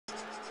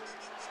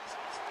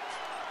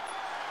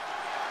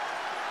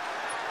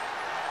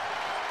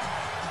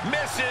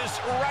Mrs.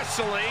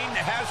 Wrestling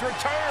has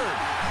returned.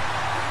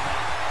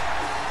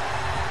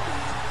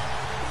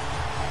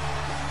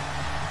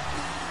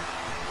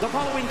 The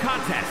following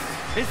contest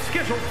is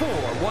scheduled for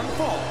one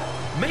fall.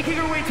 Making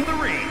her way to the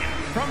ring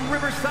from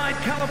Riverside,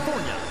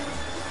 California,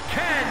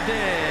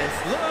 Candice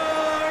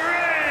LeRae.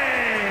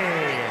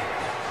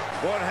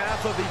 One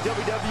half of the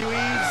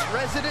WWE's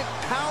resident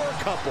power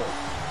couple.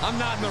 I'm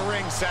not in the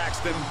ring,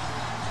 Saxton.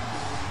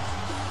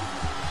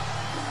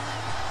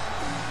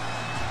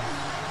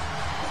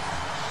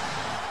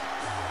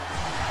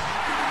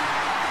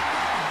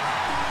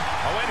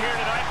 A win here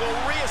tonight will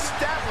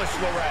reestablish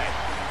LeRae.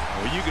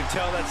 Well, you can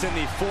tell that's in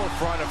the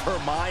forefront of her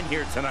mind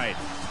here tonight.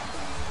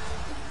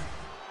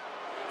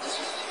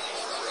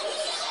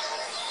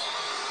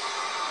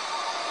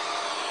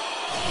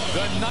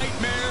 The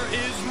nightmare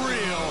is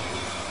real.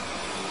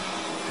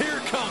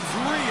 Here comes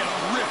Rhea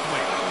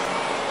Ripley.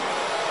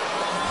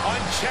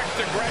 Unchecked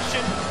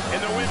aggression in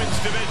the women's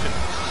division.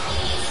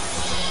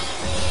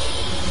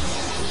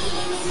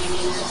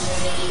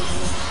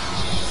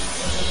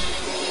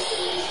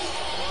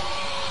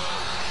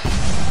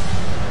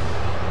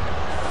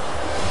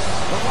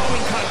 The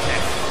following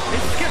contest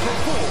is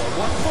scheduled for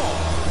one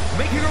fall.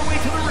 Making her way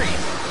to the ring,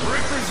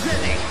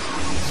 representing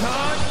the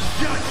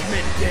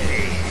Judgment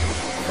Day.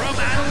 From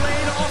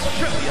Adelaide,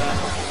 Australia,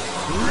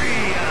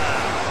 Rhea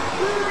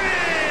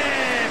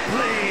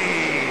Ripley.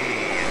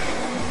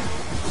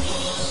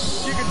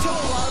 You can tell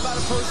a lot about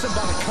a person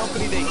by the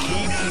company they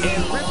keep,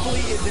 and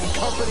Ripley is in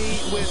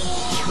company with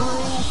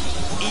true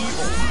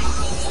evil.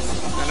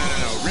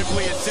 No.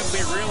 Ripley is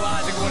simply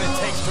realizing what it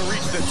takes to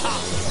reach the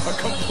top. A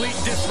complete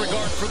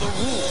disregard for the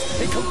rules.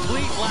 A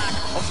complete lack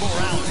of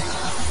morality.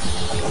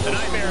 The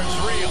nightmare is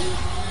real.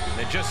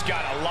 It just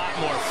got a lot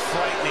more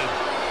frightening.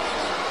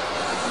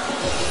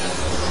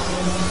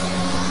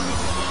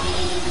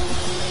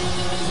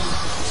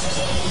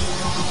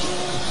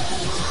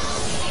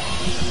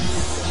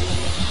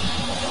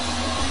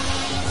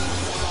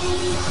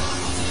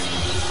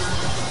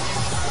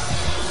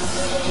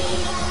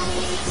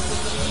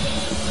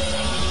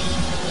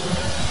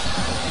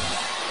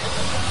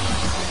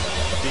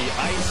 The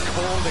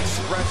ice-cold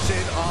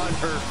expression on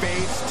her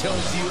face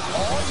tells you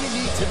all you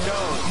need to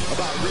know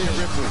about Rhea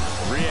Ripley.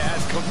 Rhea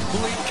has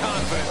complete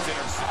confidence in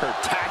Her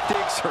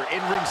tactics, her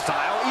in-ring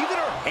style, even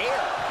her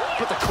hair.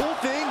 But the cool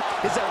thing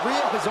is that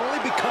Rhea has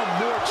only become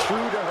more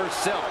true to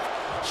herself.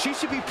 She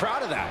should be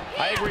proud of that.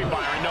 I agree,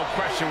 Byron. No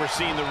question we're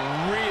seeing the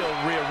real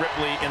Rhea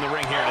Ripley in the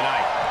ring here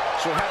tonight.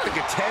 She'll have to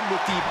contend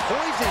with the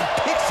poison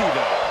Pixie,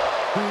 though,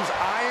 whose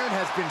iron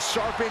has been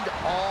sharpened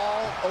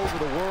all over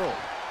the world.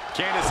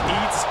 Candice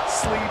eats,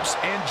 sleeps,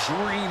 and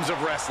dreams of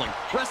wrestling.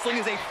 Wrestling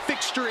is a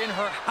fixture in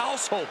her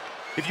household.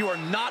 If you are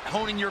not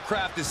honing your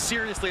craft as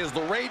seriously as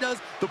LeRae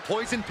does, the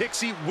Poison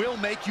Pixie will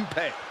make you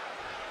pay.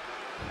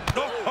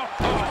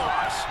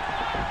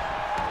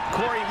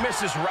 Corey,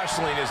 Mrs.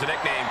 Wrestling is a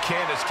nickname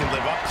Candice can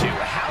live up to.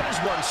 How does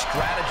one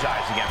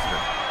strategize against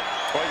her?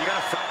 Well, you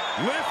gotta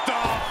lift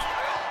off.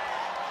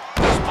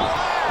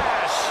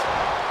 Splash!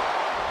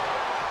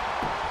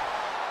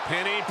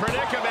 Penny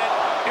predicament,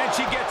 and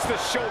she gets the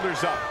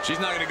shoulders up. She's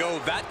not gonna go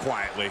that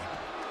quietly.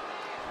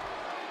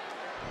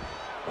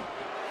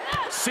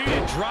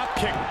 Seated drop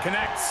kick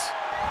connects.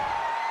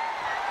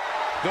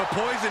 The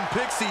Poison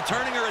Pixie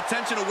turning her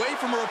attention away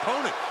from her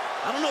opponent.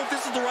 I don't know if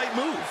this is the right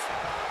move.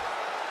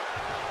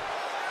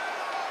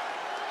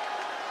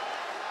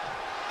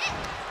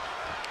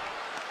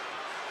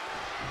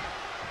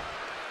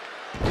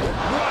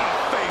 What a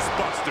face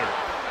buster.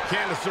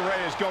 Candice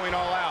LeRae is going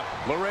all out.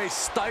 LeRae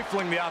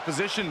stifling the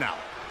opposition now.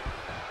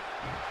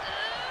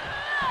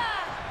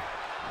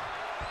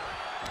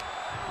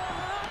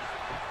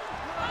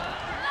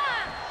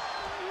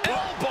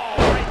 Elbow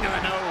right in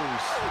the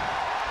nose.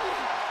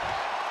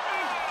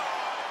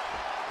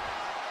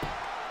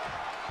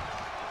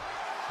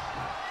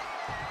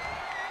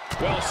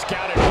 Well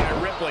scouted by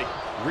Ripley.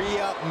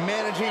 Rhea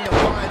managing to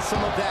find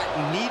some of that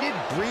needed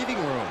breathing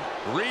room.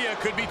 Rhea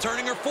could be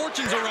turning her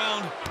fortunes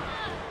around.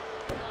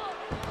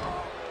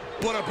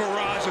 What a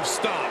barrage of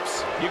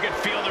stops. You can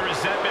feel the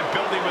resentment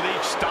building with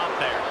each stop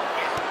there.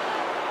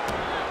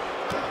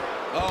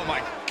 Oh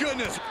my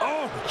goodness.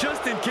 Oh,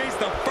 just in case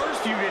the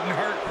first few didn't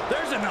hurt,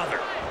 there's another.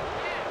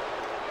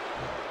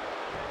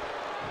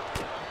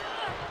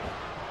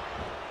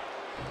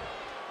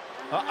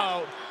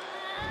 Uh-oh.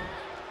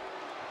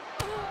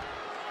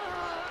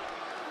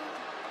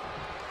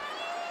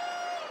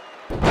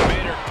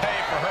 Made her pay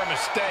for her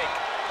mistake.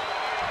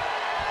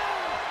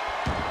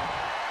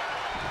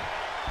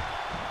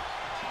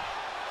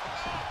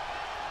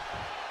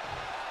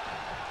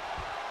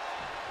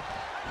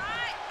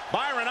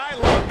 Byron, I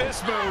love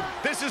this move.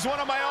 This is one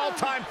of my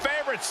all-time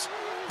favorites.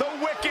 The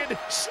Wicked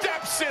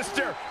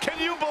Stepsister. Can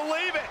you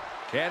believe it?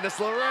 Candice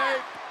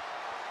LeRae.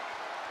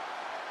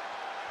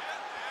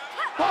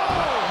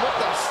 Oh, what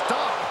the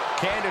stop.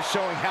 Candice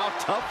showing how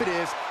tough it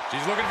is.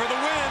 She's looking for the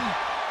win.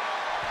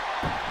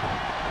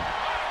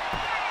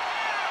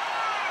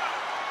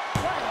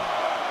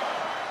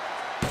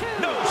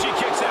 No, she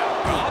kicks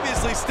out. Obviously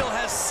obviously still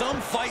has some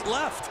fight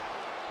left.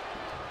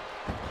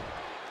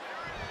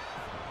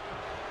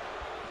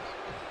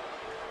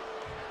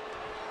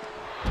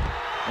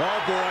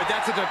 Oh boy,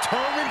 that's a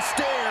determined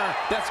stare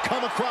that's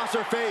come across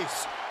her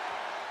face.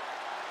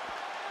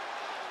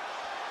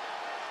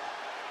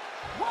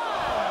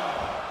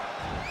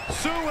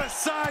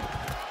 Suicide.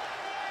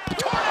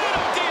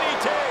 Tornado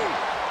DDT!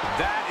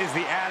 That is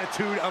the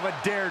attitude of a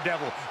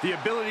daredevil. The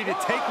ability to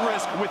take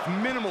risk with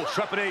minimal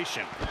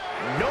trepidation.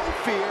 No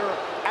fear,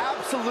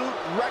 absolute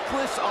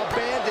reckless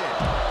abandon.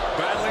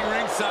 Battling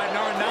ringside and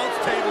our announce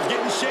table's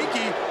getting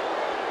shaky.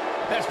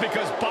 That's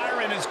because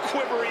Byron is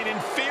quivering in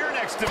fear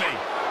next to me.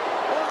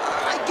 Well,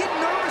 I get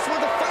nervous when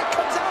the fight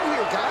comes out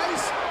here,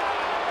 guys.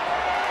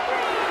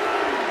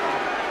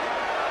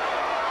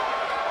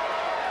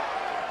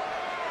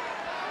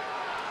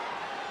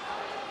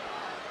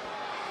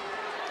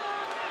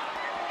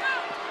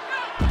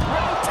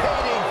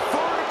 Rotating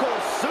vertical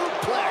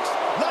suplex.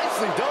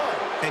 Nicely done.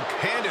 And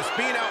Candice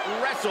being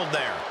out-wrestled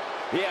there.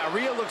 Yeah,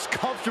 Rhea looks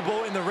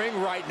comfortable in the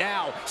ring right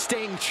now,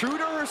 staying true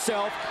to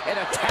herself and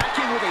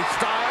attacking with a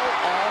style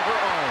all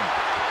her own.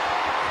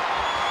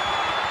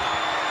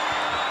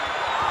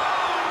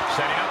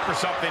 Setting up for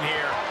something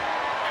here.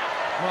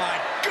 My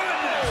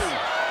goodness!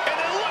 And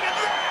then look at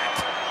that!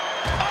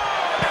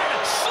 Oh,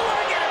 and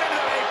slinging it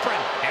into the apron.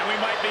 And we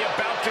might be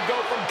about to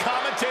go from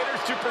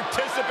commentators to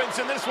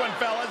participants in this one,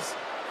 fellas.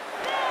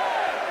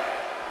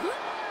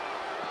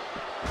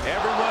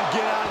 Everyone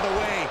get out of the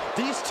way.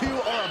 These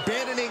two are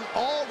abandoning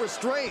all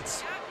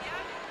restraints.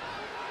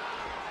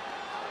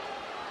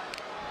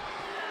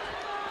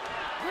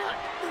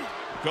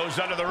 Goes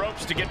under the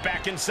ropes to get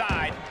back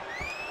inside.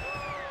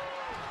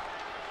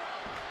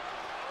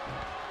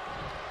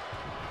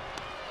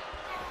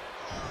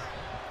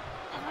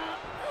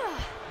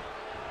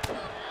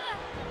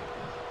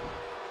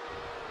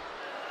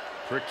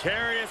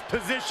 Precarious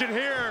position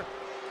here.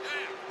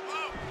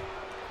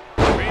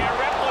 Rhea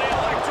Ripley,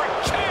 electric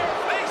chair,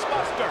 face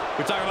buster.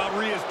 We're talking about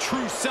Rhea's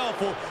true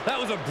self. Well, that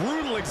was a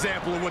brutal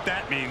example of what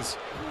that means.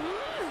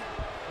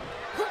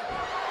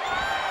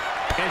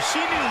 And she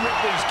knew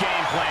Ripley's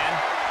game plan.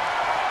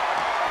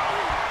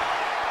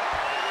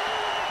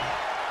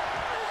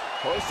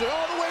 Hoist it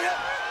all the way up.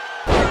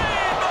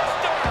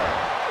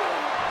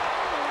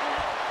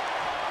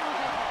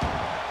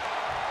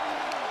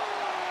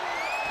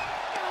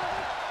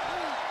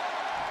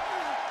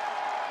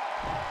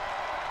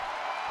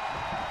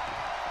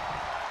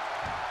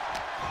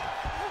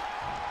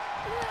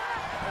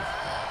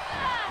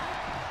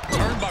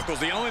 Turnbuckle's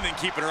the only thing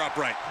keeping her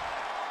upright.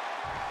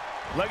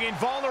 Looking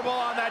vulnerable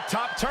on that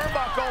top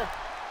turnbuckle.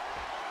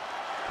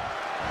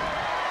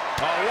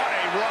 Oh, what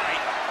a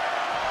right.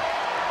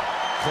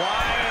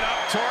 Climbing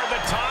up toward the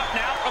top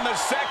now from the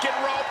second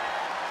rope.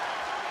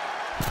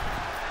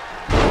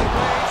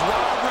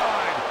 Wild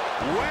ride.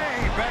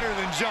 Way better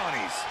than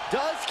Johnny's.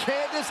 Does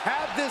Candice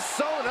have this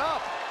sewn up?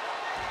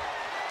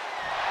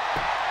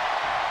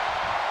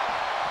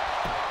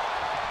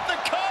 The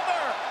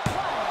cover.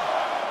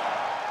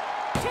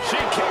 She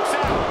kicks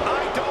out.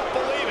 I don't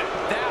believe it.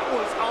 That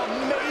was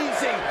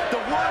amazing. The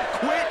word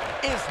quit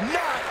is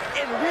not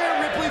in Rhea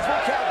Ripley's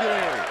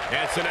vocabulary.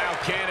 And so now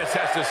Candice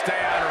has to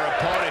stay on her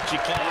opponent. She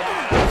can't.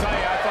 I'll tell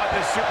you, I thought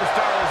this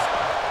superstar was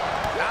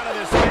out of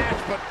this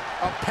match, but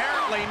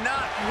apparently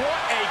not.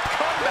 What a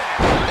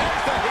comeback.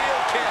 That's the heel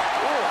kick.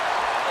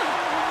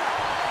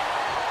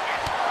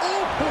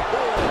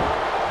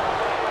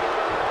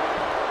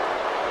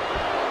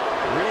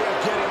 Rhea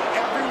getting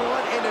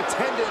everyone in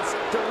attendance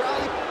to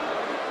rally.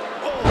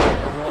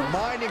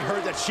 Reminding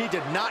her that she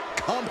did not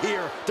come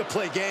here to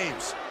play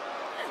games.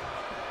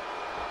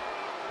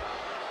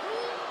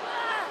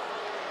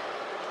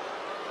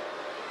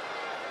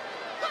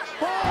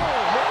 Boom!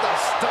 With the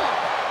stomp.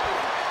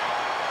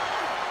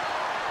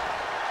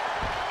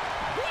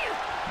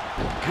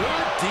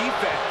 Good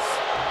defense.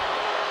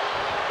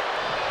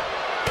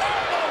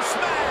 Elbow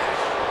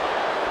smash!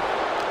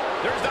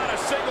 There's not a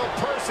single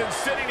person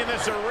sitting in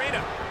this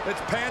arena.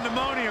 It's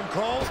pandemonium,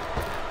 Cole.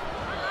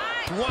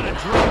 What a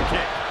drop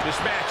kick. This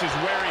match is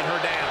wearing her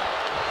down.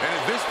 And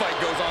as this fight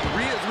goes on,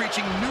 Rhea's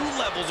reaching new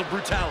levels of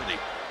brutality.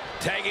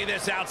 Taking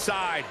this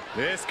outside.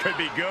 This could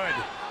be good.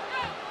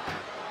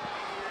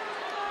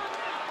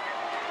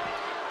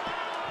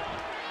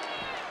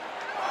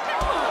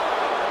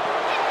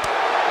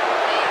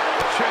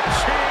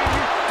 Cha-ching!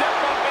 Step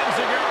up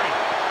Enziguri.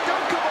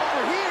 Don't come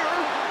over here.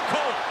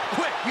 Cole,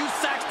 quick, use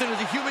Saxton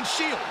as a human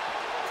shield.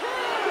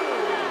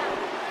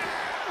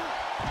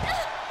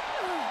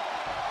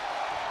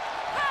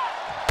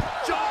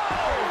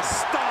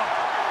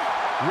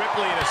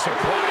 Ripley in a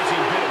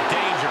surprising bit of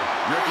danger.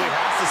 Ripley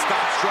has to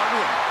stop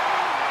struggling.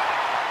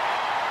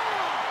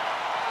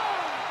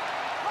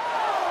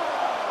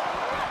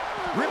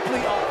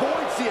 Ripley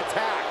avoids the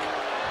attack.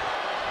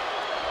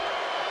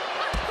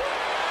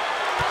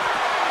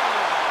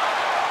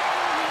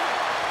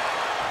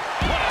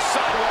 What a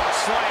sidewalk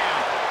slam.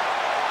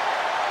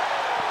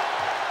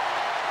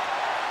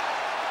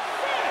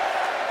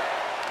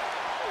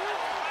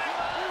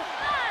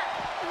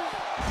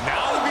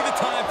 Now would be the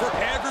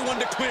one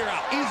to clear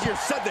out. Easier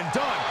said than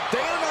done. They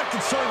are not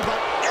concerned about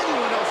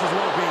anyone else's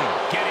well-being.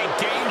 Getting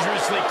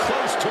dangerously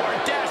close to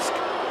our desk.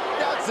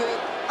 That's it.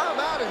 I'm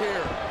out of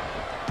here.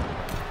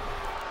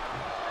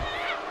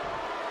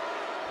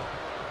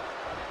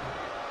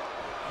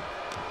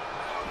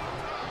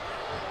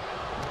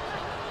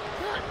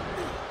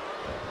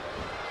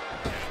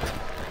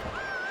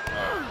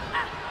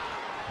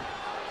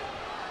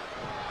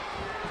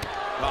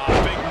 Oh,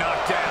 big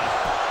knockdown.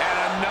 And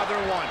another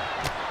one.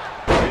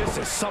 This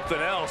is something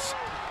else.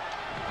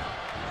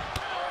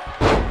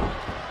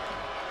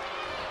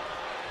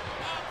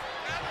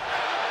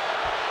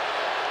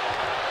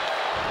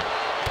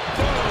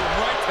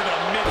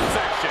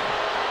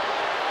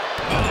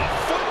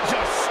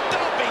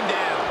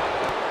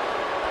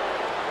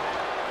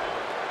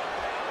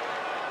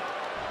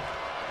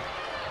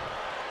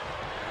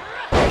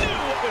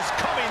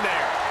 Coming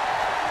there.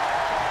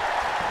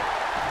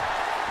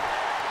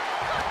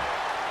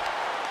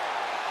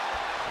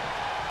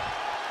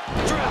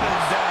 Driven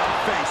down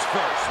face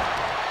first.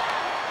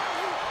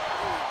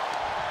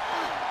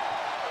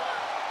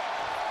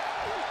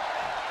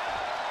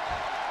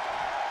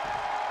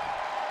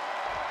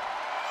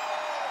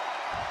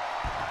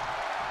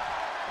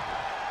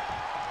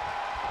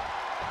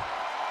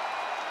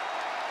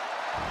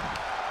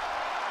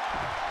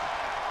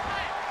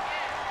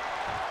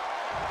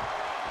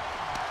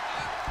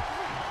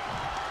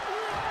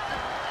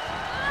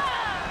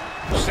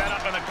 Set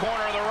up in the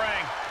corner of the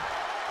ring.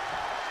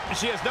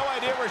 She has no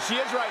idea where she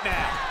is right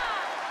now.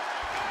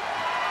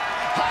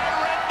 High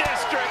red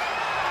district.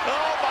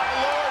 Oh, my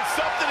Lord.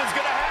 Something is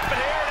going to happen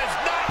here, and it's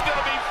not going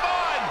to be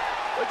fun.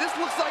 But this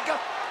looks like a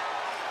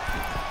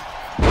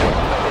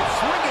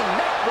swinging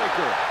neck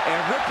breaker. And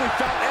Ripley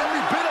found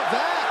every bit of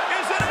that.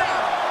 Is it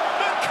enough?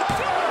 The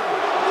cover.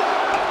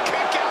 What a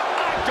kick out.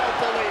 I don't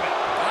believe it.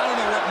 I don't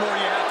know what more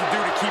you have to do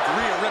to keep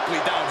Rhea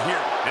Ripley down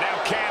here. And now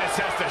Candice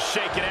has to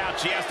shake it out.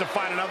 She has to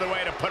find another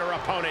way to put her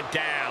opponent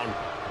down.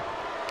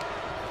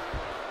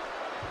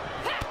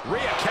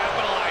 Rhea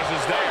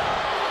capitalizes there.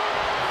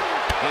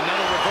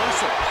 Another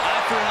reversal.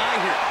 Eye for an eye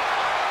here.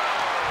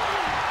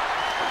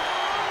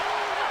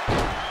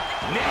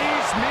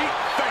 Knees meet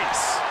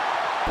face.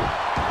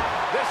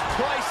 This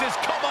place has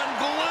come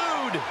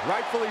unglued.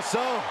 Rightfully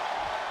so.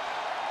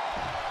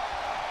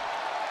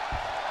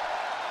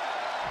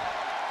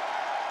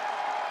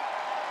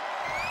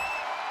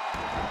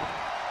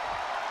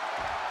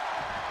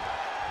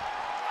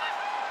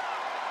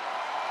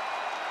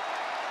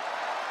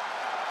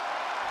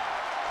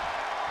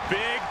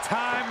 Big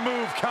time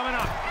move coming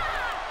up.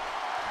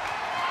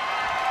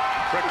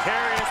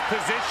 Precarious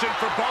position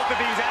for both of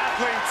these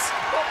athletes.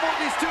 What more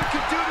these two can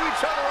do to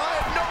each other,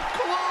 I have no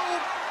clue.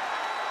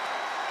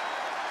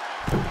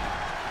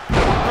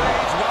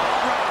 Rage well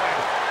ride.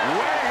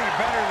 Way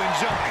better than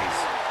Johnny's.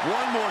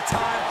 One more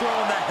time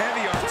throwing the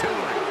heavy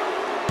artillery.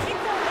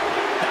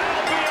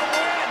 That'll be a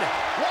win.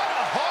 What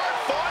a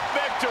hard-fought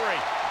victory.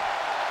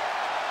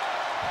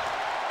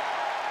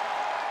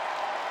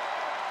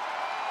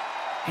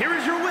 Here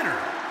is your winner,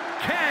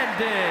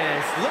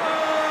 Candice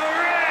LeRae.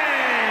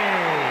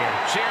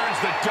 She earns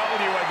the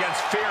W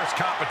against fierce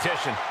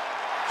competition.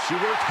 She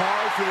worked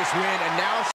hard for this win, and now